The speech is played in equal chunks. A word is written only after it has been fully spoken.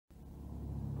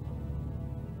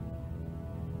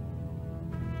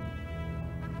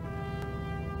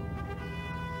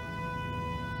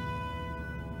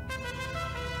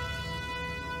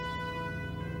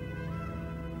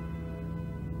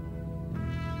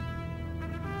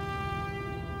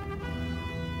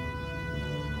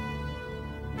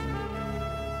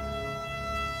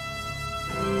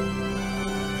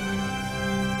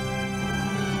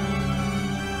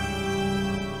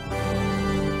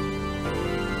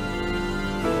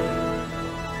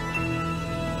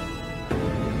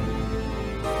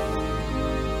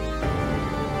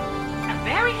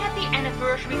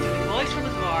anniversary to the boys from the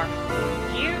Dwarf.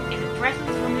 Here is a present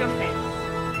from your fans.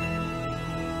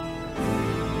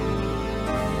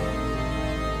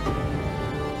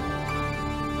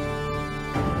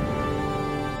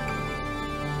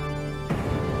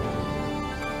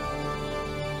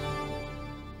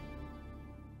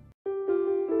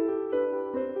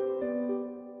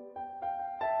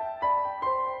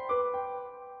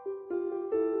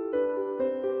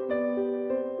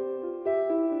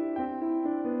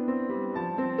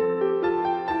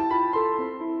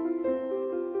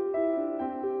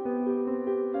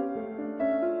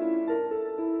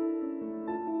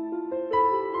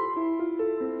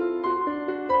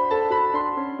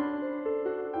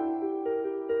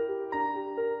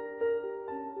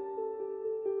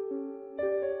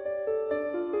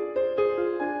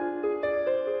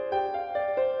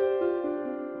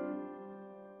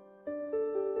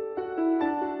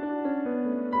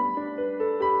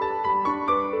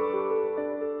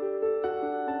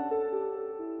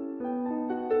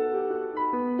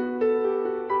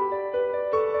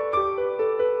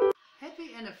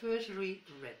 Happy anniversary,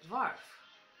 Red Dwarf.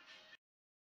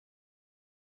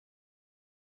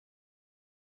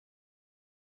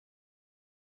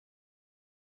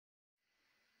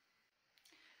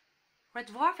 Red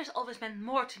Dwarf has always meant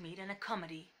more to me than a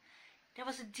comedy. There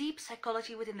was a deep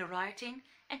psychology within the writing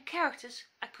and characters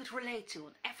I could relate to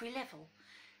on every level.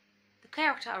 The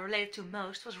character I related to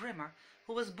most was Rimmer,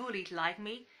 who was bullied like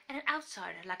me and an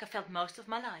outsider like I felt most of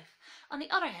my life. On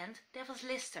the other hand, there was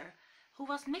Lister, who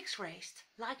was mixed-raced,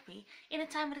 like me, in a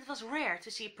time when it was rare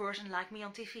to see a person like me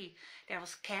on TV. There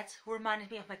was Cat, who reminded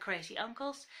me of my crazy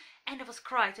uncles, and there was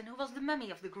Crichton, who was the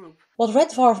mummy of the group. What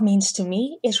Red Dwarf means to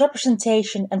me is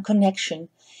representation and connection.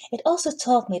 It also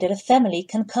taught me that a family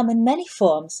can come in many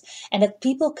forms and that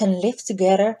people can live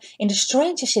together in the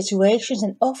strangest situations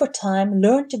and over time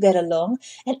learn to get along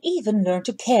and even learn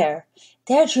to care.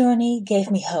 Their journey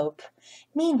gave me hope.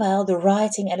 Meanwhile, the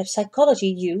writing and the psychology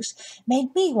used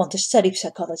made me want to study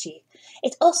psychology.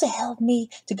 It also helped me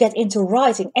to get into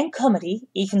writing and comedy,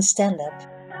 even stand-up.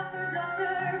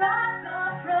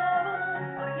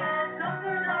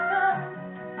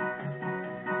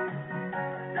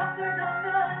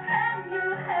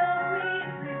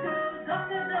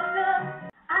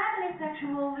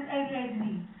 With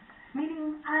ADHD,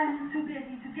 meaning I'm too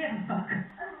busy to give a fuck.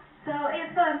 So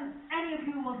if any of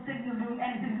you was thinking of doing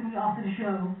anything to me after the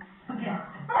show, forget it.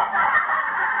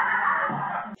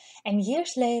 And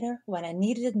years later, when I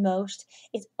needed it most,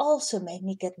 it also made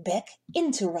me get back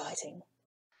into writing.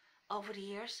 Over the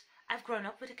years, I've grown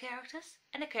up with the characters,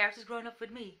 and the characters grown up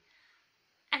with me.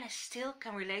 And I still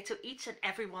can relate to each and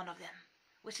every one of them,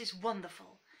 which is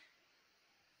wonderful.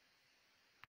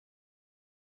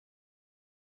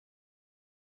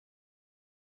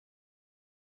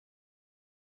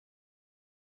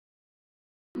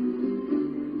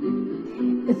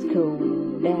 It's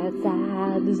cold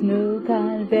outside, there's no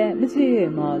kind of atmosphere,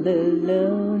 I'm all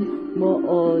alone, more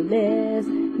or less.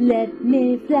 Let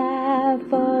me fly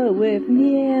far away from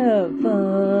here.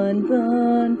 Fun,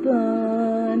 fun,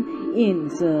 fun, in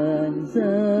the sun,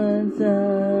 sun,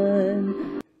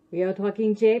 sun. We are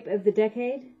talking shape of the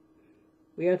decade.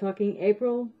 We are talking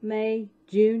April, May,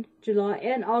 June, July,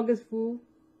 and August, fool.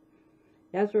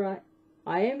 That's right,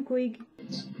 I am Quig.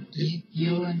 If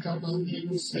you're in trouble,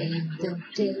 you say the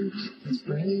day. He's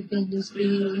brave and he's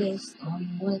fearless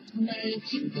on what may.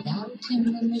 Without him,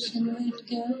 the mission would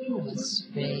go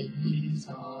astray. He's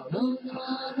all alone.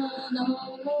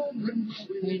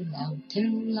 Without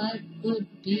him, life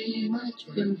would be much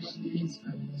fun. He's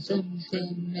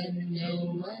something and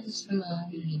no one's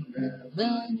trying.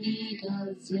 When he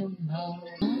does him all.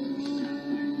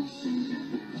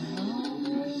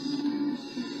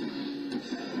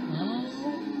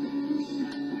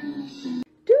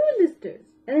 Listers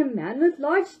and a man with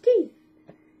large teeth.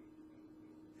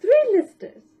 3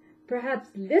 listers. Perhaps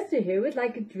Lister here would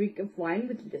like a drink of wine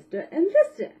with Lister and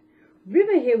Lister.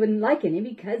 Rimmer here wouldn't like any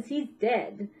because he's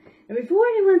dead. And before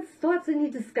anyone starts any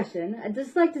discussion, I'd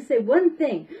just like to say one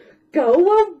thing. Go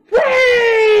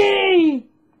away!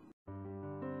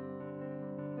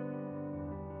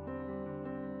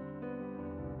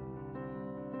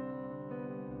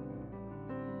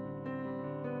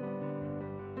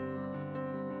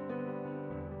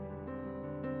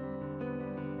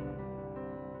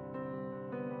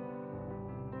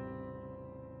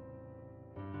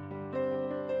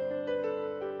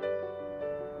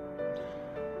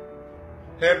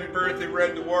 Happy birthday,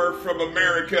 Red Dwarf from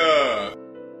America!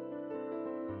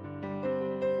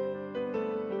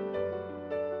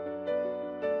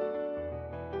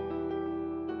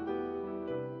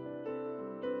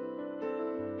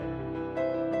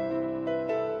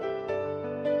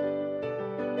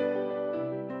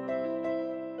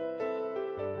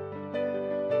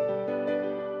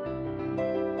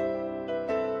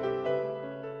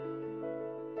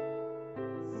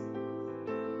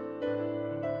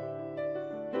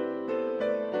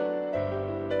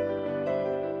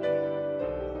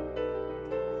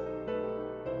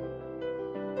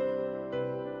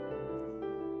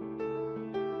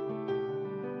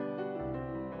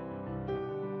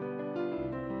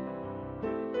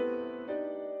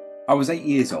 I was 8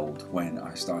 years old when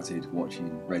I started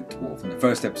watching Red Dwarf, and the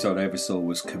first episode I ever saw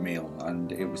was Camille,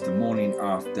 and it was the morning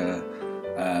after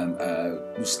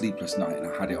a sleepless night, and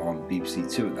I had it on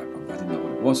BBC Two at that point. I didn't know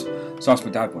what it was, so I asked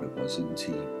my dad what it was, and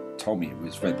he told me it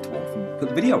was Red Dwarf and put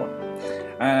the video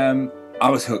on. I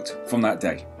was hooked from that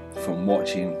day, from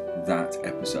watching that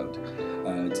episode,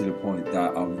 to the point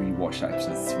that I rewatched that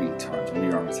episode 3 times. I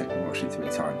rewound the tape and watched it 3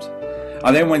 times.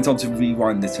 I then went on to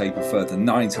rewind the tape a further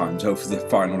 9 times over the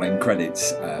final end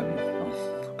credits.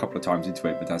 A couple of times into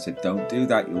it, but I said, don't do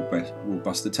that, you'll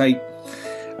bust the tape.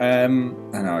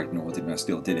 And I ignored it, and I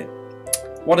still did it.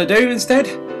 What I do instead?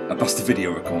 I bust the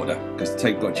video recorder, because the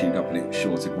tape got tuned up and it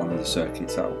shorted one of the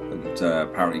circuits out, and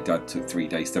apparently Dad took 3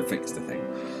 days to fix the thing.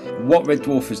 What Red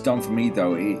Dwarf has done for me,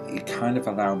 though, it kind of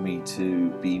allowed me to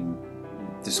be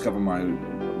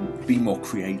more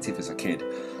creative as a kid.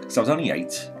 So I was only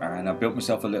 8, and I built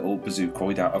myself a little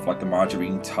bazookoid out of like a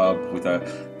margarine tub with a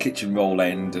kitchen roll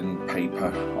end and paper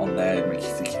on there, making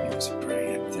you thinking it was a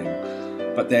brilliant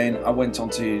thing. But then I went on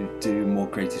to do more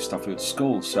creative stuff at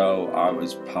school. So I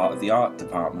was part of the art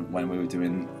department when we were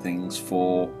doing things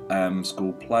for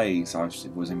school plays. I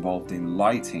was involved in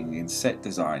lighting, in set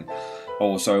design.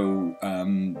 Also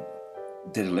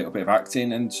did a little bit of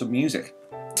acting and some music.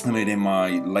 I mean, in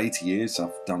my later years,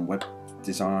 I've done web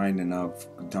design, and I've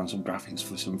done some graphics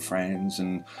for some friends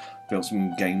and built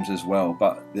some games as well.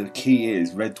 But the key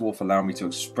is Red Dwarf allowed me to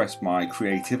express my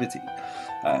creativity,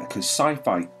 because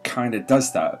sci-fi kind of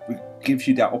does that. It gives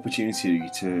you that opportunity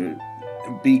to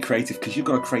be creative, because you've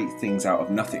got to create things out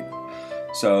of nothing.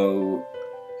 So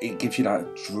it gives you that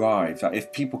drive that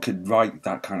if people could write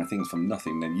that kind of things from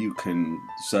nothing, then you can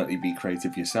certainly be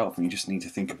creative yourself, and you just need to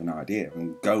think of an idea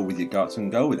and go with your guts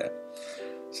and go with it.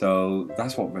 So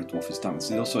that's what Red Dwarf has done. It's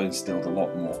also instilled a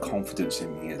lot more confidence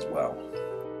in me as well.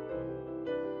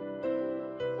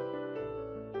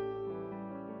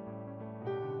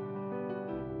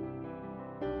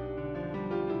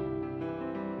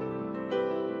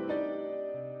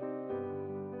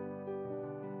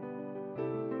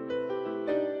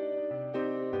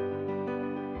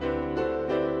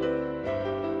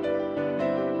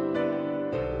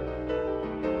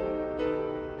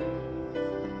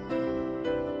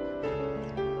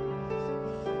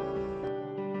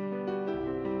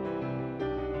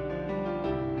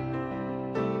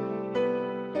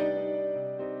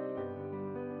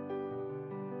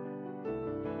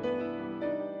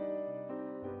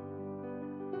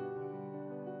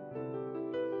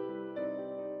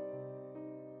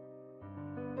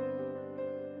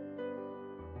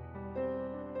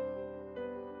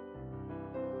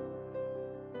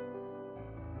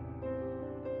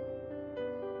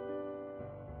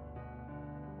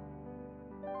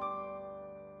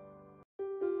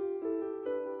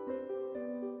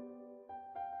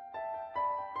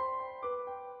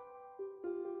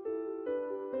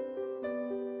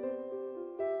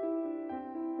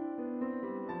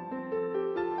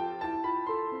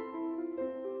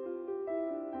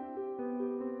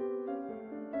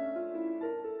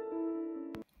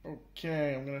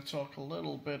 Okay, I'm going to talk a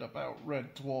little bit about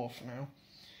Red Dwarf now.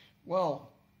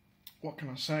 Well, what can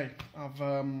I say? I've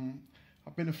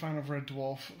been a fan of Red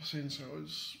Dwarf since I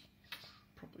was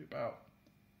probably about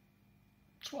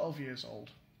 12 years old.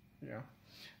 Yeah.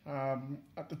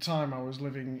 At the time, I was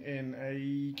living in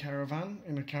a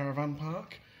caravan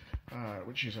park,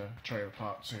 which is a trailer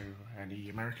park to any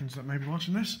Americans that may be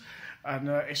watching this. And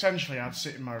essentially, I'd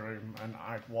sit in my room and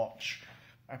I'd watch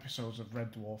episodes of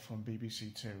Red Dwarf on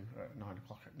BBC Two at 9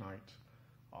 o'clock at night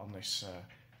on this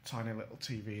tiny little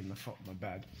TV in the foot of my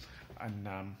bed. And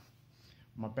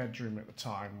my bedroom at the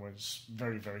time was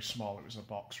very, very small. It was a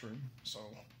box room, so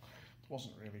there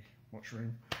wasn't really much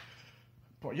room.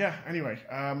 But yeah, anyway,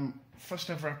 first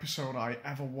ever episode I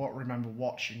ever remember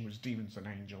watching was Demons and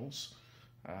Angels.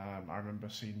 I remember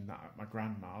seeing that at my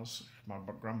grandma's. My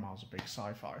grandma's a big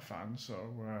sci-fi fan, so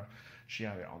she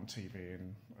had it on TV,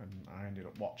 and I ended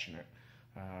up watching it.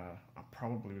 I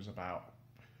probably was about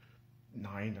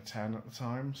 9 or 10 at the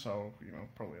time, so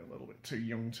probably a little bit too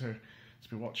young to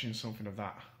be watching something of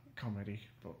that comedy,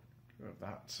 but of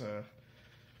that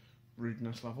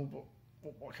rudeness level.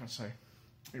 But what can I say?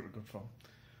 It was good fun.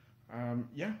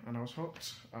 Yeah, and I was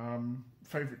hooked.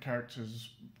 Favourite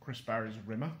characters: Chris Barrie's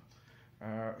Rimmer.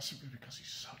 Simply because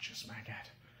he's such a smeghead.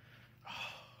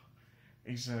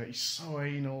 He's so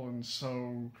anal and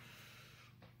so.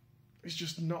 He's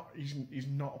just not. He's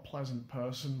not a pleasant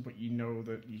person, but you know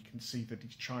that you can see that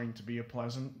he's trying to be a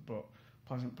pleasant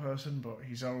person, but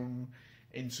his own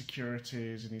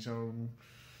insecurities and his own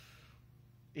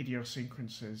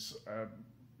idiosyncrasies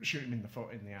shoot him in the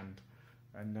foot in the end.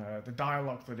 And the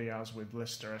dialogue that he has with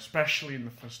Lister, especially in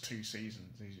the first 2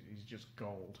 seasons, is just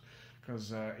gold.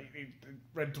 Because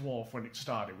Red Dwarf, when it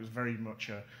started, it was very much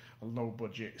a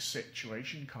low-budget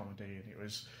situation comedy,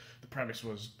 and the premise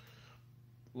was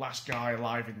last guy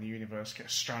alive in the universe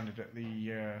gets stranded at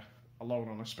alone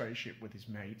on a spaceship with his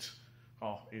mate,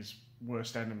 or his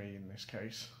worst enemy in this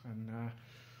case, and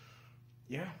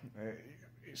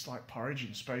it's like porridge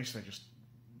in space. They just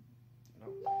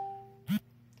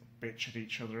bitch at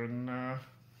each other, and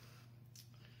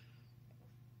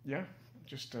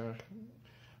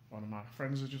one of my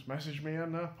friends has just messaged me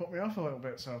and put me off a little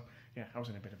bit, so yeah, I was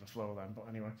in a bit of a flow then, but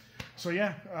anyway. So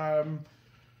yeah,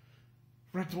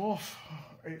 Red Dwarf,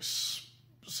 it's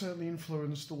certainly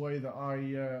influenced the way that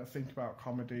I think about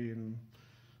comedy, and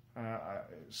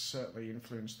it's certainly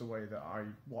influenced the way that I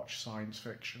watch science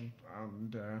fiction,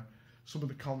 and some of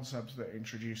the concepts that are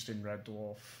introduced in Red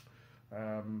Dwarf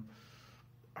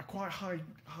are quite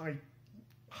high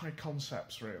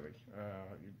concepts, really.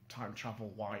 Time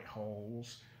travel, white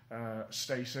holes,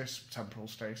 stasis, temporal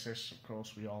stasis. Of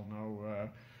course, we all know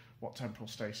what temporal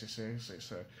stasis is.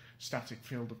 It's a static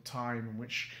field of time in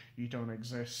which you don't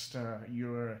exist.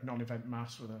 You're a non-event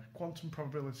mass with a quantum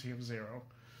probability of 0.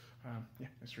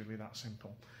 It's really that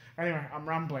simple. Anyway, I'm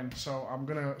rambling, so I'm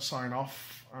going to sign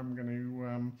off. I'm going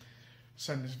to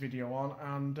send this video on,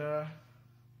 and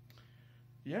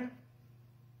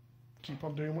keep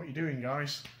on doing what you're doing,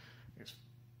 guys. It's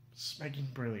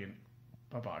smegging brilliant.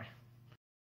 Bye-bye.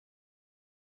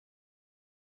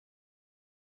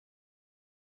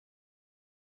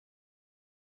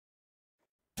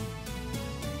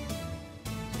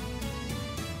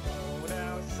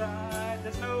 Outside,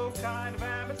 there's no kind of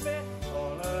atmosphere.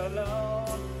 All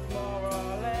alone, more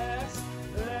or less.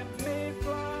 Let me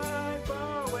fly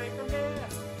far away from here.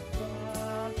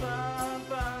 Fun, fun,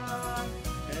 fun.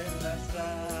 In the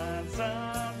sun.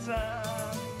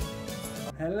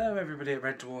 Hello, everybody at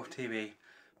Red Dwarf TV.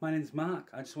 My name's Mark.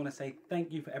 I just want to say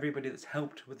thank you for everybody that's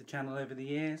helped with the channel over the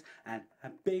years, and a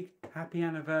big happy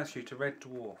anniversary to Red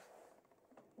Dwarf.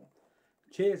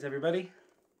 Cheers, everybody.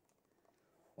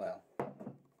 Well,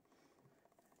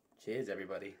 cheers,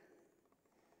 everybody.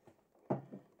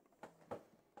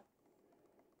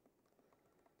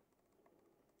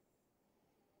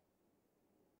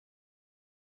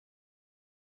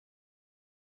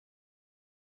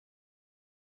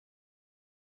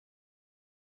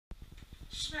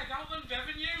 Smeg Outland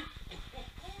Revenue.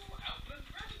 Outland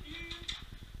Revenue.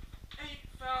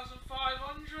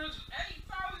 8,500.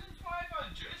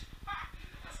 8,500? Ha!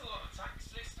 That's a lot of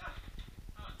tax, Lister.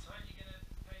 How in time are you going to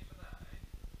pay for that, eh?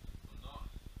 Well, not.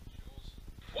 Yours.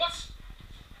 What?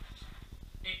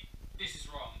 This is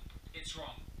wrong. It's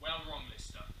wrong. Well wrong,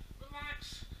 Lister.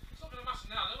 Relax. It's not going to matter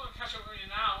now. They won't catch up with you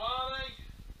now, are they?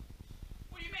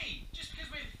 What do you mean? Just because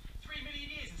we're 3 million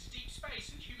years into deep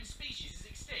space and human species is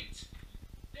extinct?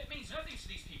 It means nothing to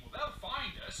these people. They'll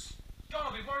find us.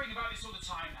 God, I'll be worrying about this all the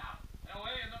time now.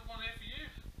 LA, another one here for you.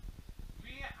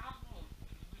 Rear Admiral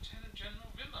Lieutenant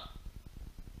General Rimmer.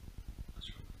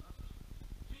 That's your brother.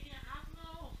 Rear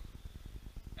Admiral.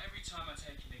 Every time I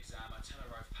take an exam, I tell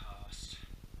her I've passed.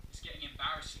 It's getting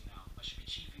embarrassing now. I should be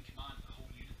chief in command of the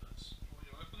whole universe. You want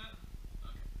me to open it?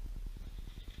 Okay.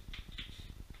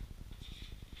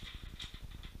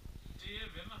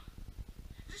 Dear Rimmer.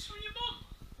 Is this from your mum?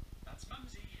 That's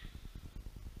Mumsy.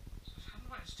 This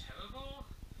handwriting's terrible.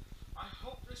 I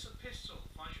hope this epistle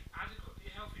finds you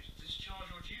adequately healthy to discharge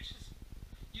your duties.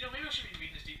 You know, maybe I shouldn't be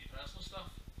reading this deeply personal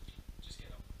stuff. Just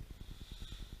get up.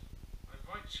 I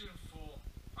write to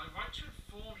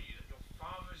inform you that your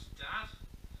father is dead.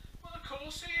 Well, of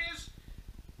course he is.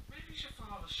 Maybe it's your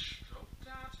father's stroke,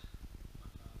 Dad.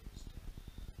 My father is dead.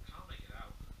 Can't make it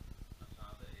out. My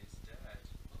father is dead.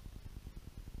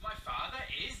 My father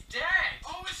is dead!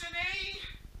 Oh, isn't he?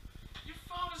 Your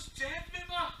father's dead,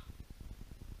 Rimmer.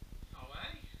 Oh,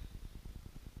 eh?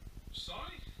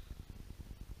 Sorry.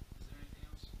 Is there anything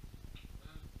else?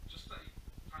 Just that he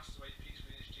passed away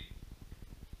peacefully in his Jeep.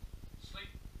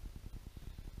 Sleep.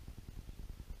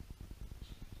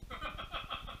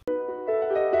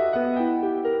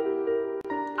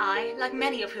 I, like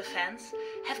many of your fans,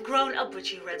 have grown up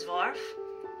with you, Red Dwarf.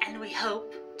 And we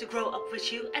hope to grow up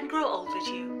with you and grow old with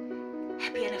you.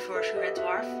 Happy anniversary, Red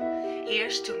Dwarf.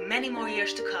 Here's to many more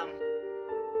years to come.